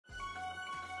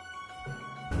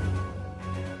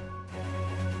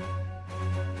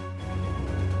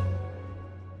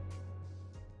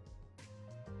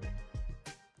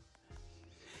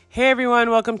Hey everyone,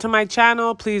 welcome to my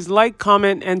channel. Please like,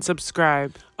 comment, and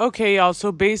subscribe. Okay, y'all, so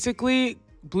basically,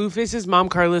 Blueface's mom,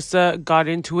 Karlissa, got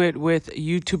into it with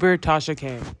YouTuber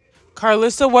TashaK.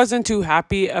 Karlissa wasn't too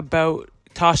happy about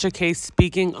TashaK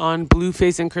speaking on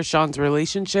Blueface and Chriseam's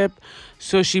relationship,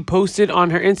 so she posted on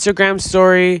her Instagram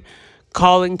story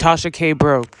calling TashaK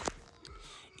broke.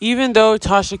 Even though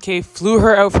TashaK flew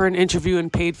her out for an interview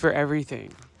and paid for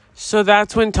everything. So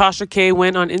that's when TashaK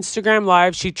went on Instagram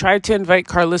Live. She tried to invite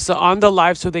Karlissa on the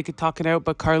live so they could talk it out,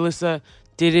 but Karlissa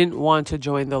didn't want to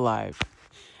join the live.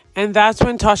 And that's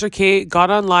when TashaK got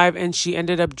on live and she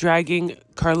ended up dragging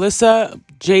Karlissa,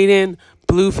 Jaidyn,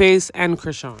 Blueface, and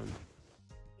Chriseam.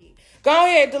 Go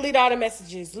ahead, delete all the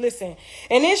messages. Listen.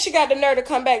 And then she got the nerve to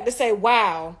come back to say,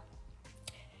 wow.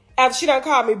 After she done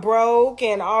called me broke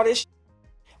and all this.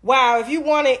 Wow, if you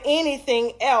wanted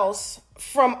anything else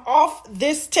from off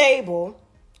this table,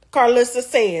 Karlissa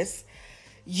says,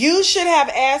 you should have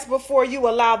asked before you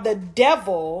allowed the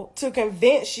devil to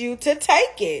convince you to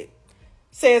take it,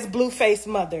 says Blueface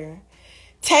mother.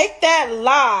 Take that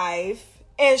live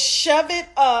and shove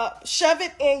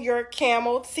it in your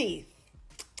camel teeth.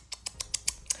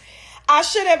 I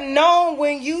should have known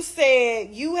when you said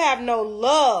you have no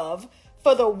love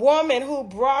for the woman who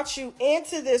brought you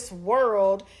into this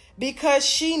world because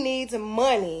she needs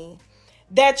money,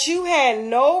 that you had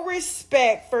no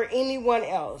respect for anyone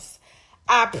else.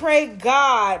 I pray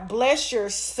God bless your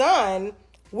son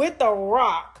with a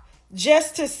rock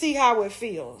just to see how it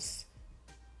feels.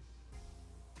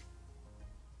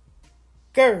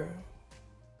 Girl,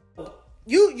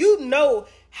 you know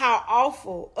how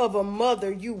awful of a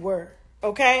mother you were,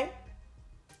 okay?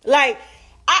 Like,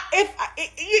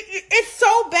 it's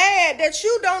so bad that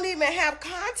you don't even have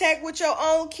contact with your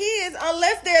own kids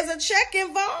unless there's a check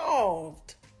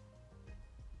involved.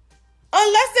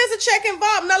 Unless there's a check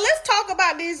involved. Now, let's talk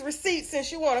about these receipts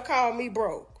since you want to call me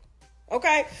broke.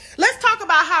 Okay? Let's talk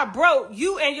about how broke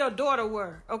you and your daughter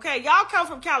were. Okay? Y'all come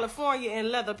from California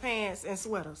in leather pants and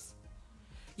sweaters.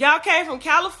 Y'all came from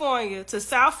California to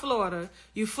South Florida.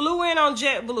 You flew in on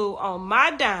JetBlue on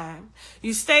my dime.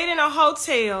 You stayed in a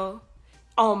hotel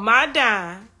on my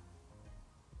dime.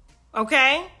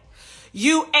 Okay?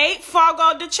 You ate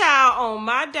Fogo de Chao on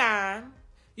my dime.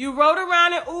 You rode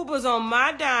around in Ubers on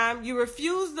my dime. You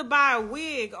refused to buy a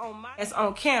wig on my it's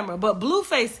on camera. But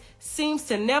Blueface seems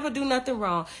to never do nothing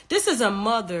wrong. This is a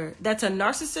mother that's a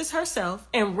narcissist herself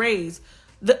and raised.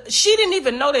 She didn't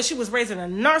even know that she was raising a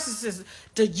narcissist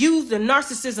to use the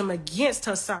narcissism against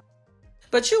her son.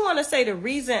 But you want to say the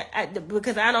reason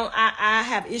because I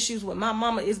have issues with my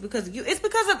mama is because of you. It's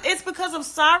because of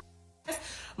sorry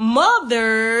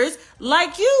mothers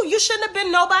like you. You shouldn't have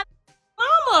been nobody's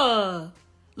mama.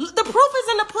 The proof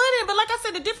is in the pudding. But like I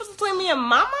said, the difference between me and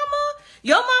my mama,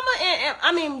 your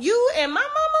mama, you and my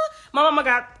mama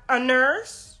got a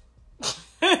nurse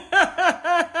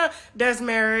that's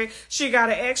married. She got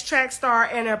an ex-track star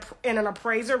and an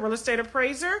appraiser, real estate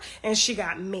appraiser, and she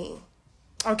got me.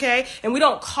 Okay? And we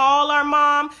don't call our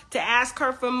mom to ask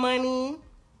her for money.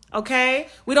 Okay?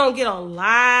 We don't get on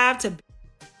live to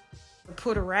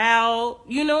put her out.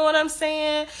 You know what I'm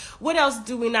saying? What else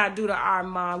do we not do to our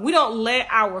mom? We don't let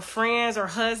our friends or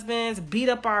husbands beat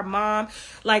up our mom.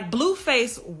 Like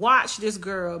Blueface watched this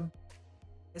girl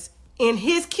in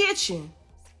his kitchen.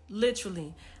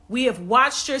 Literally. We have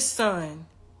watched your son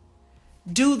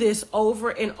do this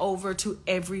over and over to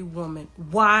every woman.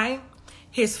 Why?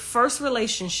 His first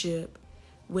relationship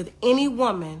with any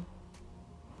woman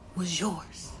was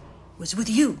yours, was with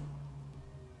you.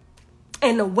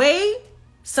 And the way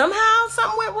somehow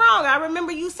something went wrong. I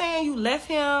remember you saying you left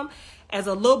him as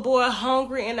a little boy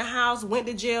hungry in the house, went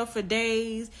to jail for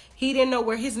days. He didn't know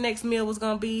where his next meal was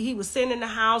going to be. He was sitting in the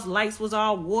house, lights was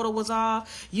off, water was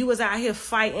off. You was out here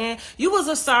fighting. You was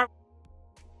a sorry.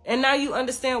 And now you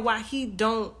understand why he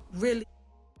don't really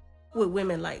with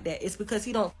women like that. It's because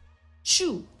he don't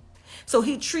you. So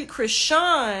he treat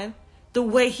Chriseam the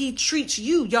way he treats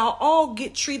you. Y'all all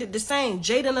get treated the same.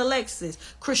 Jaidyn, Alexis,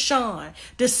 Chriseam,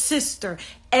 the sister,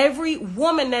 every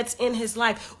woman that's in his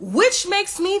life, which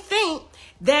makes me think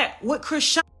that what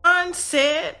Chriseam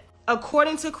said,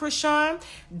 according to Chriseam,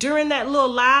 during that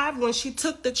little live when she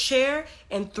took the chair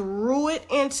and threw it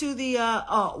into the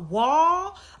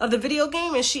wall of the video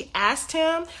game and she asked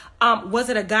him, was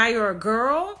it a guy or a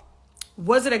girl?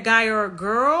 Was it a guy or a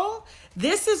girl?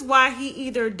 This is why he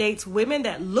either dates women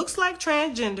that looks like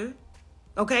transgender,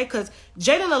 okay? Because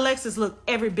Jaidyn and Alexis look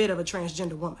every bit of a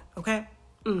transgender woman, okay?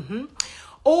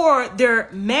 Or they're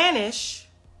mannish,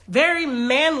 very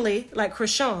manly, like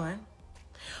Chriseam.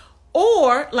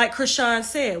 Or, like Chriseam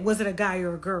said, was it a guy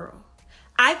or a girl?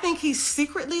 I think he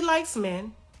secretly likes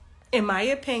men. in my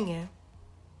opinion.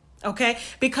 Okay,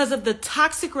 because of the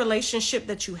toxic relationship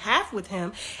that you have with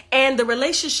him and the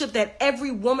relationship that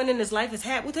every woman in his life has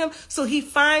had with him. So he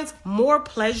finds more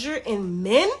pleasure in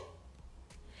men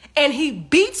and he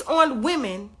beats on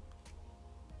women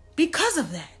because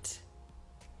of that.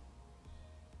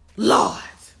 Lord,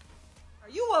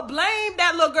 you will blame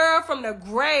that little girl from the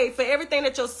grave for everything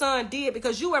that your son did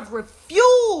because you have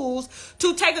refused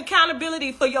to take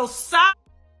accountability for your son's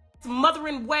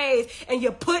mothering ways and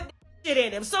you put shit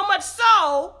in him. So much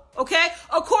so, okay,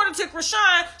 according to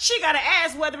Chriseam, she got to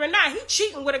ask whether or not he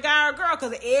cheating with a guy or a girl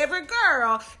because every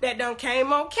girl that done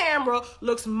came on camera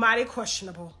looks mighty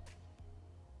questionable.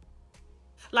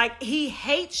 Like, he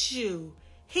hates you.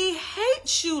 He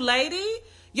hates you, lady.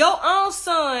 Your own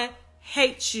son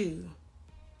hates you.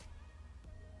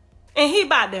 And he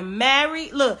about to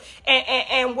marry, look,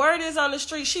 and word is on the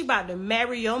street, she about to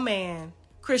marry your man.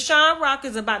 ChriseanRock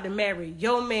is about to marry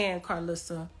your man,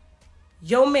 Karlissa.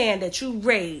 Your man that you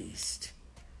raised,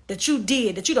 that you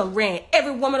did, that you done ran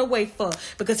every woman away for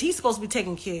because he's supposed to be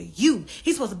taking care of you.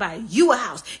 He's supposed to buy you a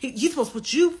house. He's supposed to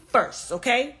put you first,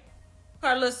 okay?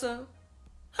 Karlissa,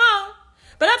 huh?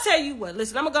 But I tell you what,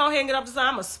 listen, I'm going to go ahead and get off the side.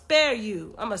 I'm going to spare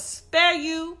you. I'm going to spare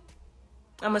you.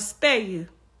 I'm going to spare you.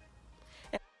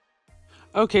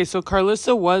 Okay, so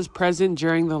Karlissa was present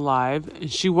during the live.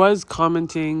 She was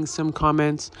commenting some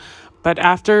comments. But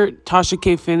after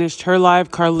TashaK finished her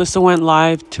live, Karlissa went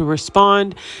live to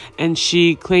respond. And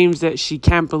she claims that she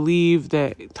can't believe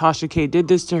that TashaK did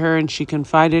this to her and she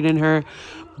confided in her.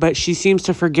 But she seems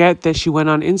to forget that she went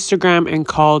on Instagram and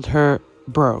called her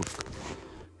broke.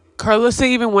 Karlissa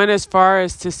even went as far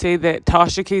as to say that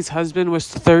TashaK's husband was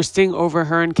thirsting over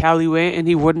her and Callaway and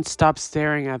he wouldn't stop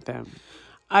staring at them.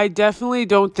 I definitely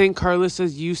don't think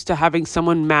Karlissa's used to having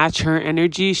someone match her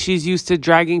energy. She's used to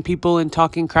dragging people and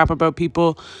talking crap about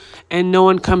people, and no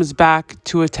one comes back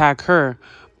to attack her.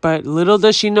 But little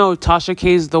does she know,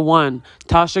 TashaK is the one.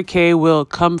 TashaK will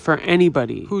come for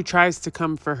anybody who tries to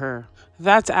come for her.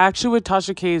 That's actually what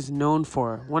TashaK is known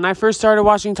for. When I first started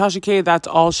watching TashaK, that's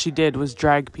all she did was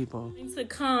drag people. To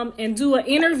come and do an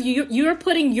interview, you're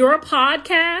putting your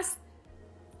podcast.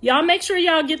 Y'all make sure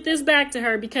y'all get this back to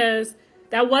her because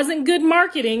that wasn't good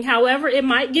marketing. However, it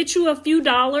might get you a few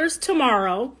dollars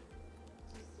tomorrow.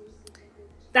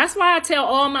 That's why I tell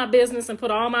all my business and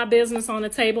put all my business on the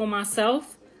table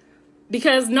myself.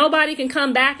 Because nobody can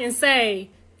come back and say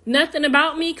nothing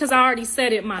about me because I already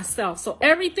said it myself. So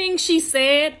everything she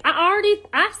said,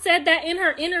 I said that in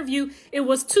her interview. It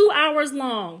was 2 hours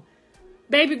long.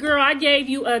 Baby girl, I gave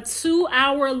you a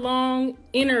 2-hour long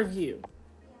interview.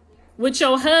 With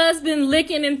your husband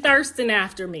licking and thirsting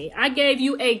after me. I gave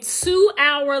you a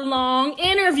 2-hour long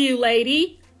interview,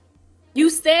 lady. You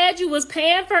said you was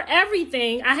paying for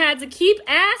everything. I had to keep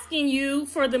asking you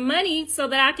for the money so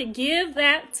that I could give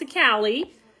that to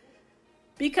Callie.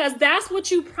 Because that's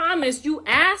what you promised. You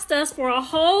asked us for a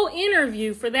whole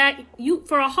interview for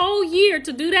a whole year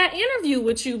to do that interview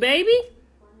with you, baby.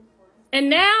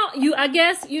 And now I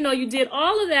guess, you did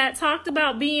all of that, talked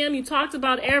about BM, you talked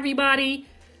about everybody.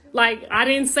 Like, I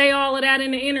didn't say all of that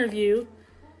in the interview.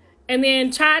 And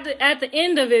then tried to, at the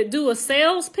end of it, do a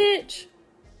sales pitch.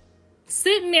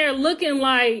 Sitting there looking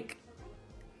like,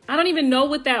 I don't even know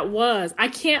what that was. I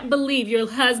can't believe your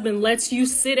husband lets you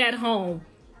sit at home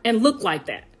and look like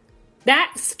that.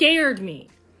 That scared me.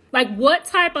 Like, what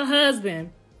type of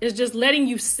husband is just letting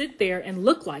you sit there and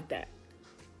look like that?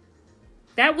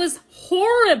 That was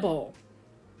horrible.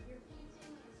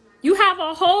 You have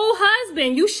a whole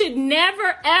husband. You should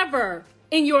never, ever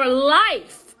in your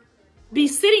life be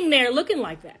sitting there looking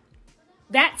like that.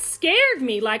 That scared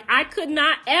me. Like, I could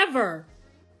not ever.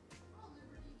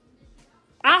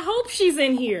 I hope she's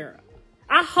in here.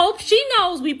 I hope she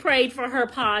knows we prayed for her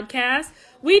podcast.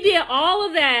 We did all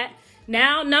of that.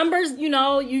 Now, numbers,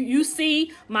 you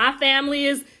see my family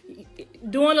is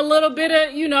doing a little bit of,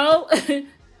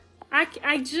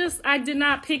 I did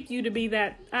not pick you to be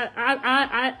that.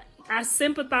 I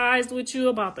sympathized with you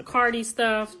about the Cardi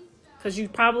stuff because you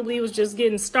probably was just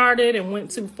getting started and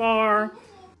went too far.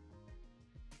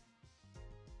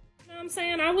 You know what I'm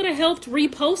saying? I would have helped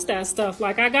repost that stuff.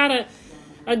 Like, I got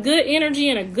a good energy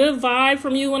and a good vibe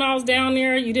from you when I was down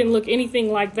there. You didn't look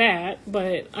anything like that.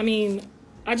 But, I mean,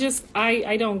 I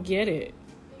don't get it.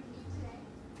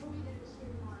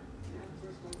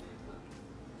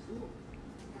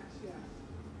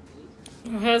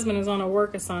 My husband is on a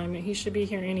work assignment. He should be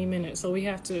here any minute. So we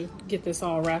have to get this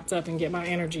all wrapped up and get my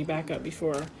energy back up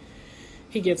before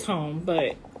he gets home.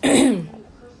 But that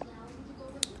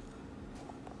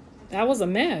was a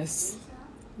mess.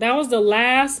 That was the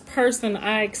last person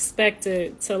I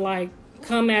expected to, like,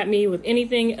 come at me with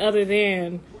anything other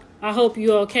than, I hope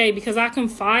you okay, because I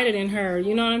confided in her.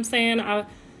 You know what I'm saying? I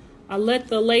let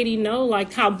the lady know,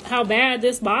 like, how bad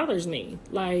this bothers me.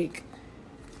 Like,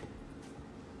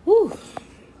 whew.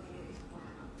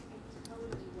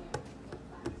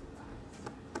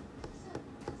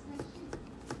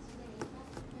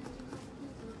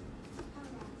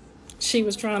 She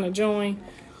was trying to join.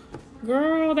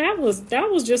 Girl, that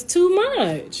was just too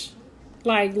much.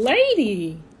 Like,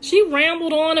 lady, she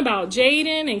rambled on about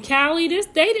Jaidyn and Callie.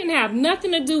 They didn't have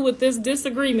nothing to do with this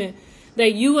disagreement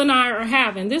that you and I are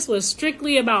having. This was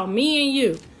strictly about me and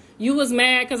you. You was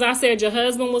mad because I said your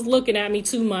husband was looking at me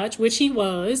too much, which he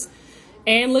was,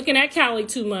 and looking at Callie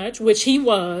too much, which he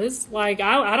was. Like,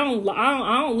 I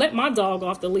don't let my dog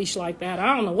off the leash like that.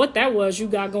 I don't know what that was you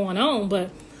got going on, but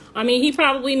I mean, he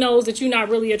probably knows that you're not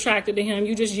really attracted to him.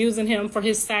 You're just using him for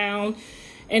his sound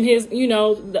and his, you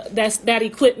know, that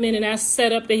equipment and that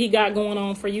setup that he got going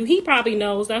on for you. He probably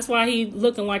knows. That's why he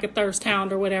looking like a thirst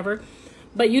hound or whatever.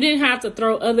 But you didn't have to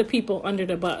throw other people under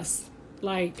the bus.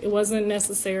 Like, it wasn't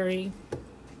necessary.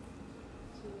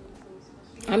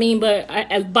 I mean,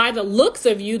 but by the looks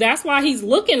of you, that's why he's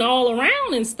looking all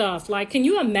around and stuff. Like, can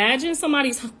you imagine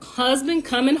somebody's husband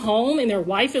coming home and their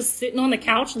wife is sitting on the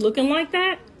couch looking like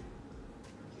that?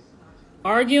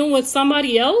 Arguing with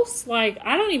somebody else? Like,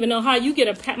 I don't even know how you get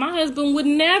a... My husband would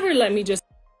never let me just...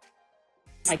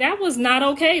 Like, that was not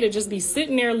okay to just be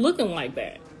sitting there looking like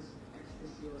that.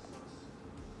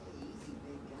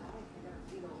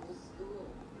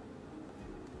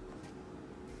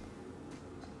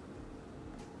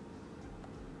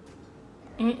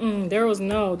 There was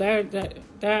no...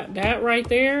 That right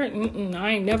there, I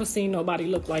ain't never seen nobody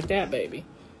look like that, baby.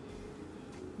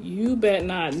 You bet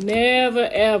not never,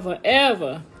 ever,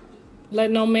 ever let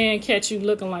no man catch you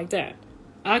looking like that.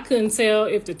 I couldn't tell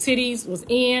if the titties was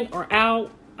in or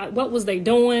out. What was they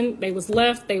doing? They was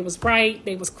left, they was right,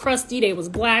 they was crusty, they was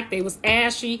black, they was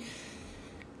ashy.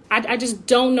 I just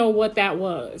don't know what that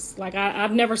was. Like,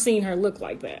 I've never seen her look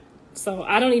like that. So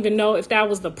I don't even know if that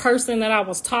was the person that I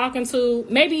was talking to.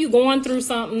 Maybe you going through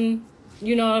something,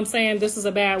 you know what I'm saying? This is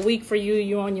a bad week for you.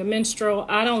 You on your menstrual.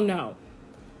 I don't know.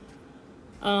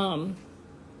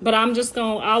 But I'm just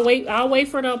I'll wait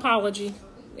for the apology.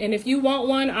 And if you want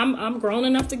one, I'm grown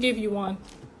enough to give you one.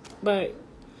 But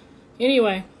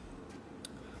anyway.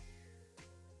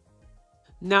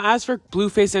 Now, as for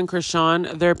Blueface and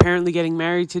Chriseam, they're apparently getting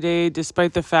married today,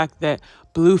 despite the fact that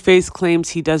Blueface claims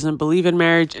he doesn't believe in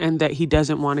marriage and that he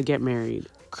doesn't want to get married.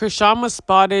 Chriseam was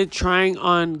spotted trying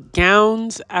on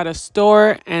gowns at a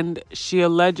store, and she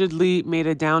allegedly made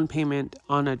a down payment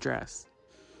on a dress.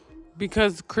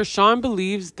 Because Chriseam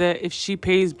believes that if she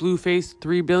pays Blueface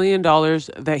 $3 billion,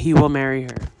 that he will marry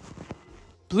her.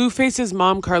 Blueface's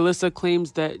mom, Karlissa,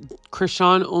 claims that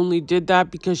Chriseam only did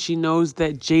that because she knows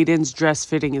that Jaidyn's dress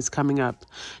fitting is coming up.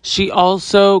 She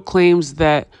also claims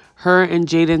that her and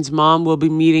Jaidyn's mom will be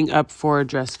meeting up for a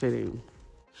dress fitting.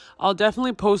 I'll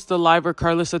definitely post the live where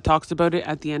Karlissa talks about it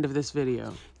at the end of this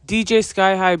video. DJ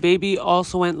Sky High Baby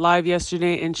also went live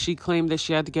yesterday, and she claimed that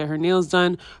she had to get her nails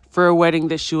done for a wedding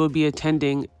that she will be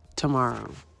attending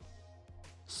tomorrow.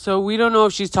 So we don't know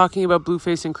if she's talking about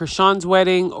Blueface and Chriseam's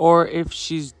wedding or if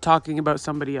she's talking about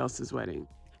somebody else's wedding.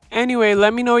 Anyway,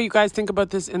 let me know what you guys think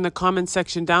about this in the comments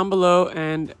section down below,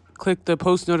 and click the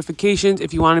post notifications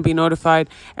if you want to be notified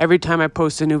every time I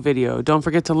post a new video. Don't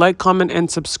forget to like, comment, and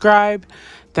subscribe.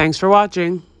 Thanks for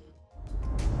watching.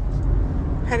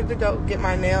 Headed to go get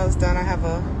my nails done. I have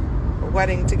a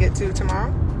wedding to get to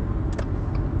tomorrow.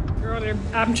 Girl,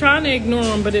 I'm trying to ignore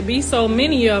them, but it be so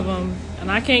many of them,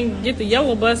 and I can't get the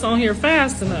yellow bus on here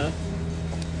fast enough.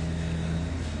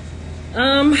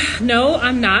 No,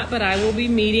 I'm not, but I will be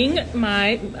meeting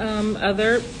my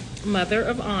other mother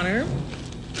of honor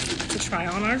to try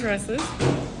on our dresses.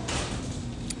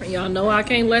 Y'all know I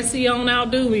can't let Sion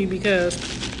outdo me because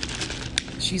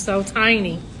she's so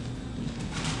tiny.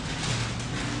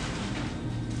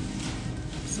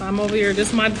 So I'm over here. This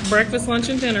is my breakfast, lunch,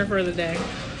 and dinner for the day.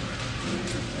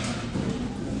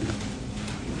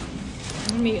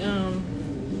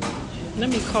 Let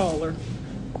me call her.